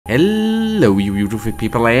Hello you beautiful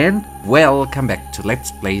people and welcome back to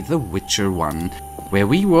Let's Play The Witcher 1, where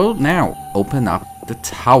we will now open up the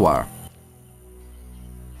tower.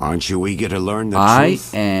 Aren't you eager to learn the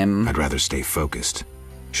truth? I am... I'd rather stay focused.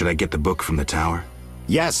 Should I get the book from the tower?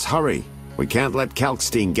 Yes, hurry. We can't let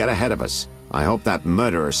Kalkstein get ahead of us. I hope that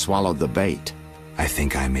murderer swallowed the bait. I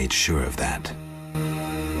think I made sure of that.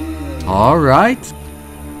 Alright.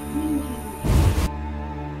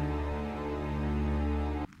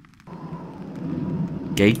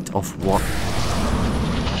 Gate of Water.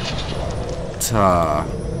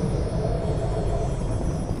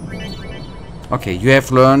 Okay, you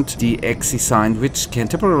have learned the Xe sign, which can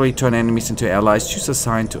temporarily turn enemies into allies. Choose a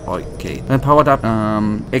sign to... Okay. When powered up,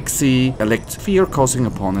 Xe elect fear, causing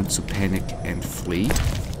opponents to panic and flee.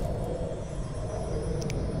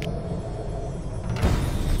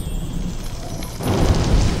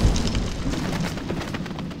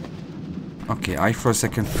 Okay, I for a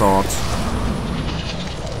second thought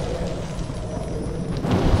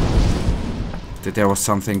that there was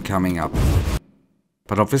something coming up.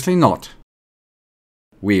 But obviously not.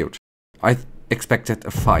 Weird. I expected a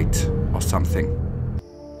fight or something.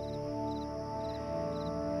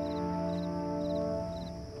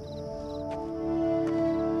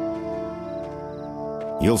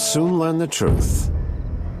 You'll soon learn the truth.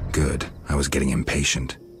 Good. I was getting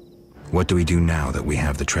impatient. What do we do now that we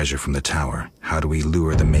have the treasure from the tower? How do we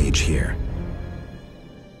lure the mage here?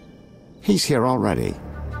 He's here already.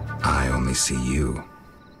 I only see you.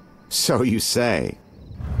 So you say.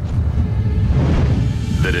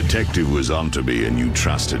 The detective was onto me and you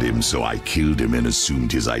trusted him, so I killed him and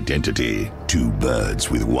assumed his identity. 2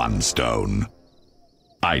 birds with 1 stone.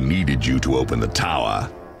 I needed you to open the tower.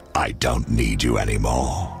 I don't need you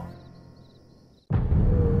anymore.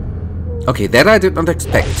 Okay, that I did not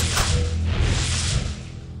expect.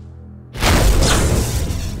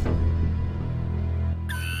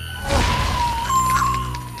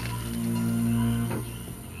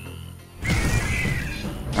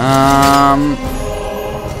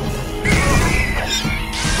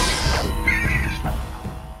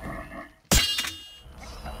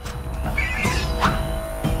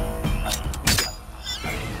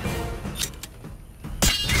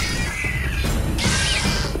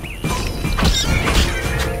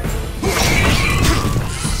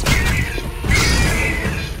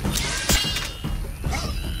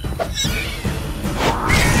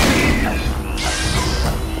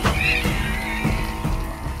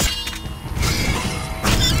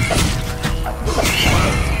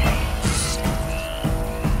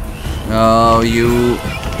 Oh, you...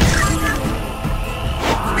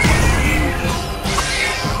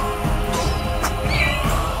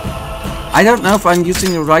 I don't know if I'm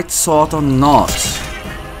using the right sword or not.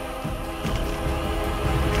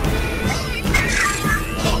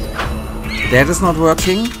 That is not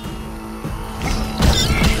working.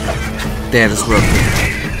 That is working.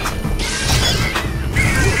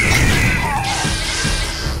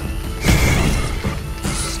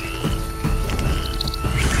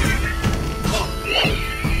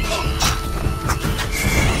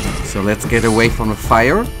 So let's get away from the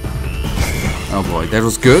fire. Oh boy, that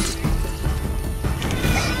was good.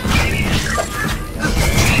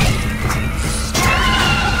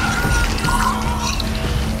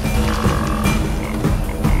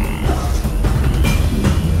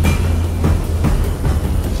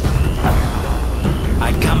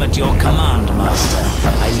 I come at your command, Master.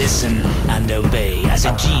 I listen and obey as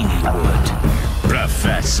a genie would.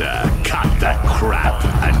 Professor, cut the crap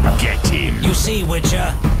and get him. You see,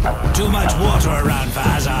 Witcher? Too much water around for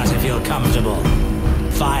Hazard to feel comfortable.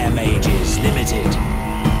 Fire mage is limited.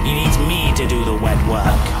 He needs me to do the wet work.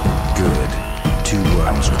 Good. 2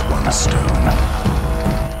 worms with 1 stone.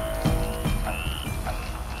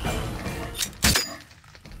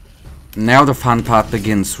 Now the fun part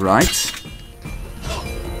begins, right?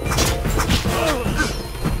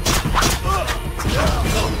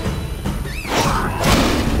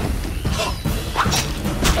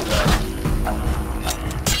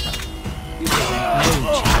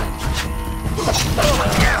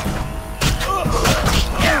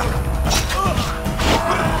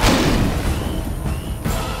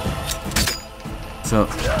 So,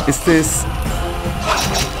 is this...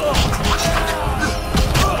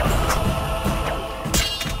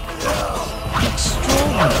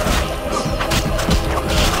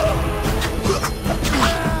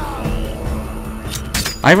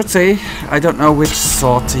 I would say I don't know which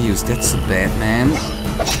sword to use. That's a bad man.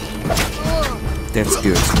 That's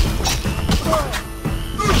good.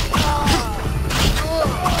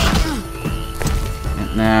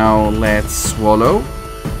 And now let's swallow.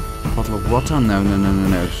 Bottle of water? No, no, no, no,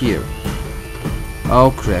 no. Here.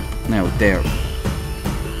 Oh crap. No, there.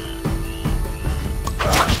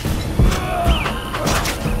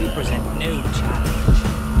 You present no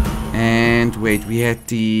challenge. And wait, we had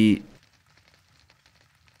the...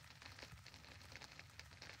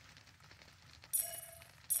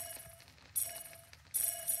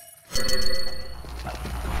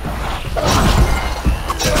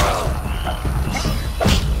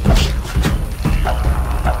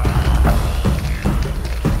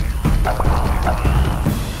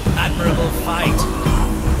 Admirable fight,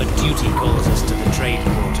 but duty calls us to the trade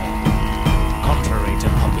quarter. Contrary to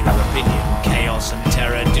popular opinion, chaos and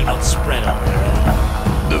terror do not spread on their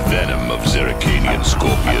own. The venom of Zerrikanian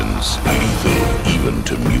scorpions, lethal even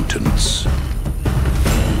to mutants.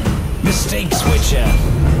 Mistakes, Witcher.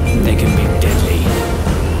 They can be deadly.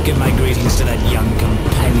 Give my greetings to that young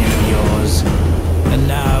companion of yours. And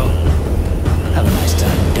now, have a nice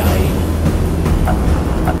time dying.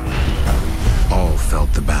 All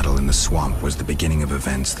felt the battle in the swamp was the beginning of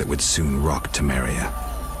events that would soon rock Temeria.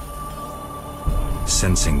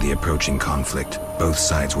 Sensing the approaching conflict, both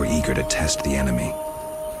sides were eager to test the enemy.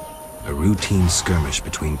 A routine skirmish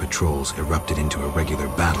between patrols erupted into a regular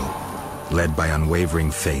battle. Led by unwavering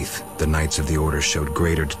faith, the Knights of the Order showed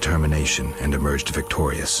greater determination and emerged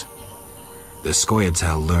victorious. The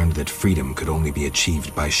Scoia'tael learned that freedom could only be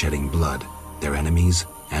achieved by shedding blood, their enemies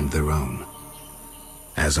and their own.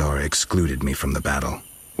 Azar excluded me from the battle.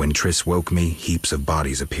 When Triss woke me, heaps of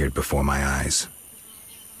bodies appeared before my eyes.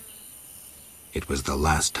 It was the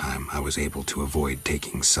last time I was able to avoid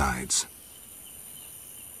taking sides.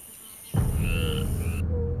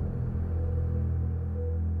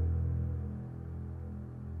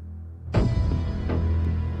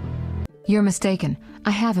 You're mistaken.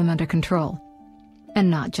 I have him under control. And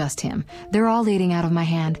not just him. They're all eating out of my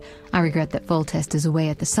hand. I regret that Foltest is away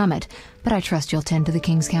at the summit, but I trust you'll tend to the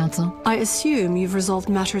King's Council. I assume you've resolved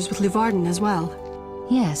matters with Luvarden as well.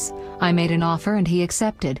 Yes, I made an offer and he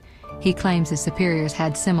accepted. He claims his superiors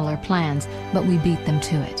had similar plans, but we beat them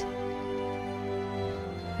to it.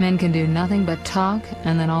 Men can do nothing but talk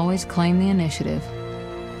and then always claim the initiative.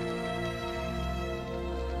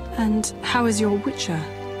 And how is your Witcher?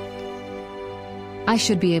 I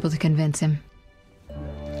should be able to convince him.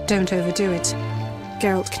 Don't overdo it.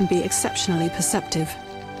 Geralt can be exceptionally perceptive.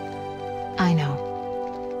 I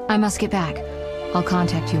know. I must get back. I'll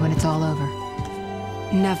contact you when it's all over.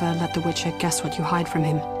 Never let the Witcher guess what you hide from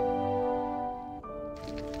him.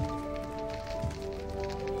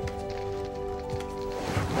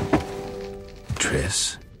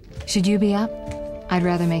 Triss? Should you be up? I'd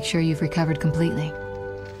rather make sure you've recovered completely.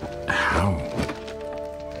 How?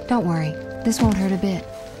 Don't worry. This won't hurt a bit.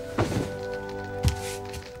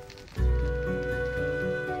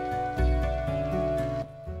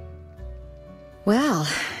 Well,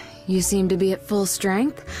 you seem to be at full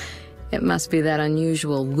strength. It must be that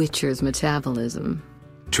unusual Witcher's metabolism.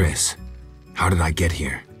 Triss, how did I get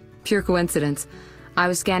here? Pure coincidence. I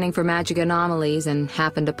was scanning for magic anomalies and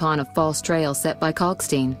happened upon a false trail set by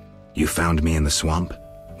Kalkstein. You found me in the swamp?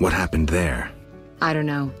 What happened there? I don't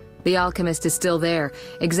know. The alchemist is still there,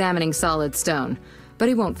 examining solid stone. But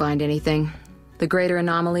he won't find anything. The greater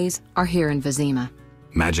anomalies are here in Vizima.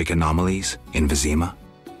 Magic anomalies? In Vizima?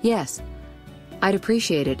 Yes. I'd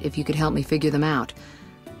appreciate it if you could help me figure them out.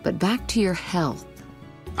 But back to your health.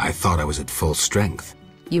 I thought I was at full strength.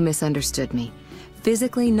 You misunderstood me.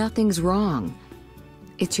 Physically, nothing's wrong.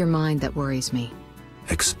 It's your mind that worries me.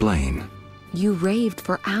 Explain. You raved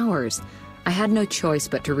for hours. I had no choice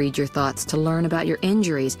but to read your thoughts to learn about your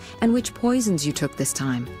injuries and which poisons you took this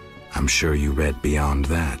time. I'm sure you read beyond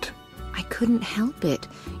that. I couldn't help it.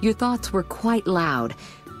 Your thoughts were quite loud.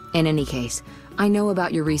 In any case, I know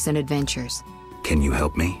about your recent adventures. Can you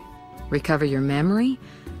help me? Recover your memory?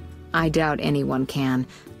 I doubt anyone can,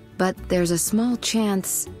 but there's a small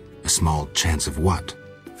chance... A small chance of what?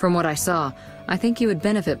 From what I saw, I think you would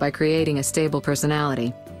benefit by creating a stable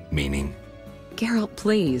personality. Meaning? Geralt,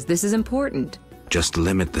 please, this is important. Just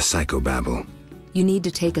limit the psychobabble. You need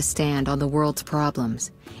to take a stand on the world's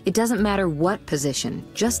problems. It doesn't matter what position,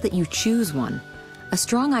 just that you choose one. A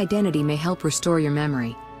strong identity may help restore your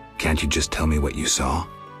memory. Can't you just tell me what you saw?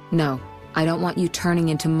 No, I don't want you turning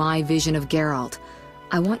into my vision of Geralt.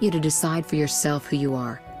 I want you to decide for yourself who you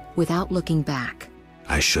are, without looking back.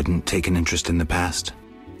 I shouldn't take an interest in the past?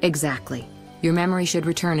 Exactly. Your memory should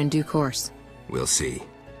return in due course. We'll see.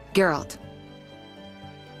 Geralt.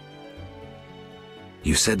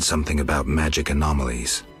 You said something about magic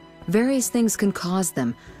anomalies. Various things can cause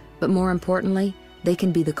them, but more importantly, they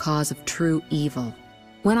can be the cause of true evil.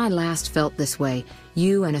 When I last felt this way,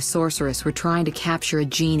 you and a sorceress were trying to capture a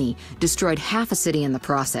genie, destroyed half a city in the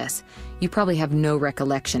process. You probably have no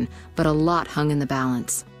recollection, but a lot hung in the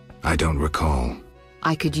balance. I don't recall.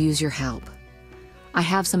 I could use your help. I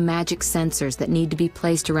have some magic sensors that need to be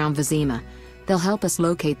placed around Vizima. They'll help us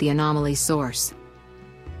locate the anomaly's source.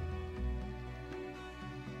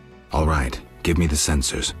 All right, give me the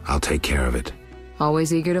sensors. I'll take care of it.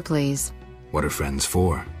 Always eager to please. What are friends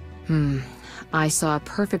for? I saw a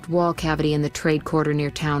perfect wall cavity in the trade quarter near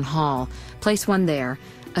Town Hall. Place one there,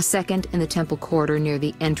 a second in the temple quarter near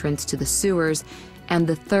the entrance to the sewers, and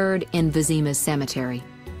the third in Vizima's cemetery.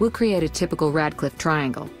 We'll create a typical Radcliffe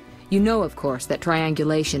triangle. You know, of course, that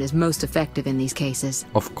triangulation is most effective in these cases.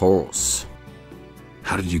 Of course.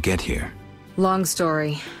 How did you get here? Long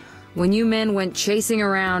story. When you men went chasing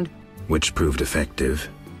around, Which proved effective?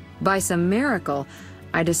 by some miracle,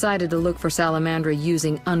 I decided to look for Salamandra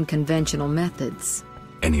using unconventional methods.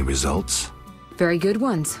 Any results? Very good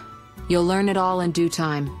ones. You'll learn it all in due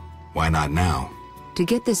time. Why not now? To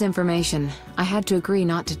get this information, I had to agree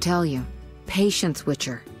not to tell you. Patience,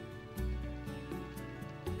 Witcher.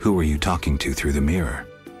 Who were you talking to through the mirror?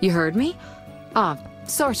 You heard me?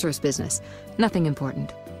 Sorceress business. Nothing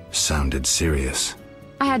important. Sounded serious.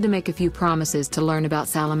 I had to make a few promises to learn about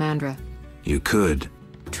Salamandra. You could.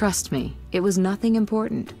 Trust me, it was nothing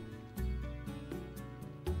important.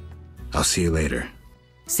 I'll see you later.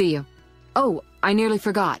 See you. Oh, I nearly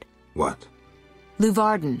forgot. What?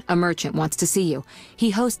 Luvarden, a merchant, wants to see you.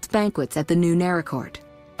 He hosts banquets at the new Naracourt.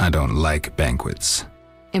 I don't like banquets.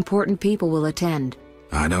 Important people will attend.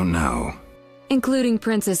 I don't know. Including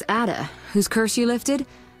Princess Ada, whose curse you lifted.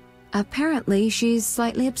 Apparently, she's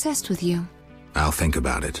slightly obsessed with you. I'll think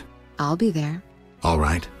about it. I'll be there. All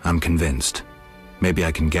right, I'm convinced. Maybe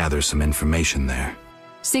I can gather some information there.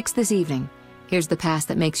 6 this evening. Here's the pass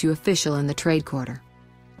that makes you official in the trade quarter.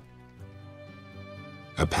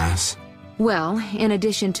 A pass? Well, in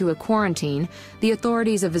addition to a quarantine, the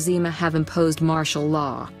authorities of Vizima have imposed martial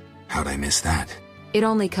law. How'd I miss that? It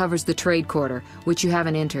only covers the trade quarter, which you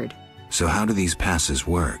haven't entered. So how do these passes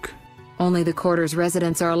work? Only the quarter's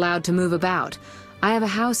residents are allowed to move about. I have a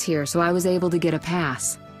house here, so I was able to get a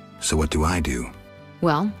pass. So what do I do?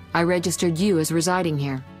 Well, I registered you as residing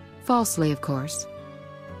here. Falsely, of course.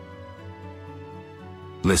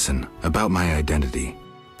 Listen, about my identity.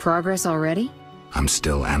 Progress already? I'm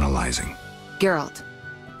still analyzing. Geralt.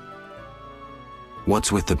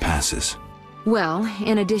 What's with the passes? Well,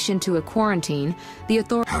 in addition to a quarantine, the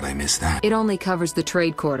authority... How'd I miss that? It only covers the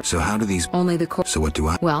trade quarter. So how do these... Only the So what do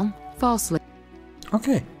I... Well, falsely.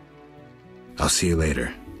 Okay. I'll see you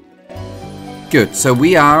later. Good. So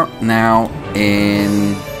we are now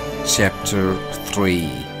in chapter 3.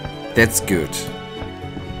 That's good.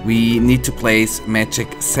 We need to place magic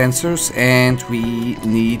sensors and we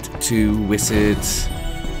need to visit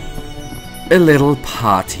a little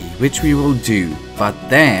party, which we will do. But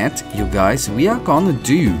that, you guys, we are gonna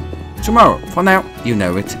do tomorrow. For now, you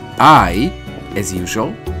know it. I, as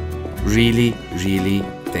usual, really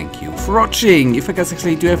thank you for watching. If you guys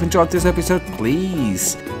actually do have enjoyed this episode,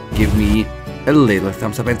 please give me a little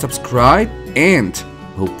thumbs up and subscribe. And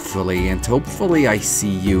hopefully I see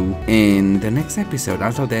you in the next episode.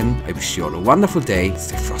 Until then, I wish you all a wonderful day.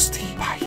 Stay frosty. Bye.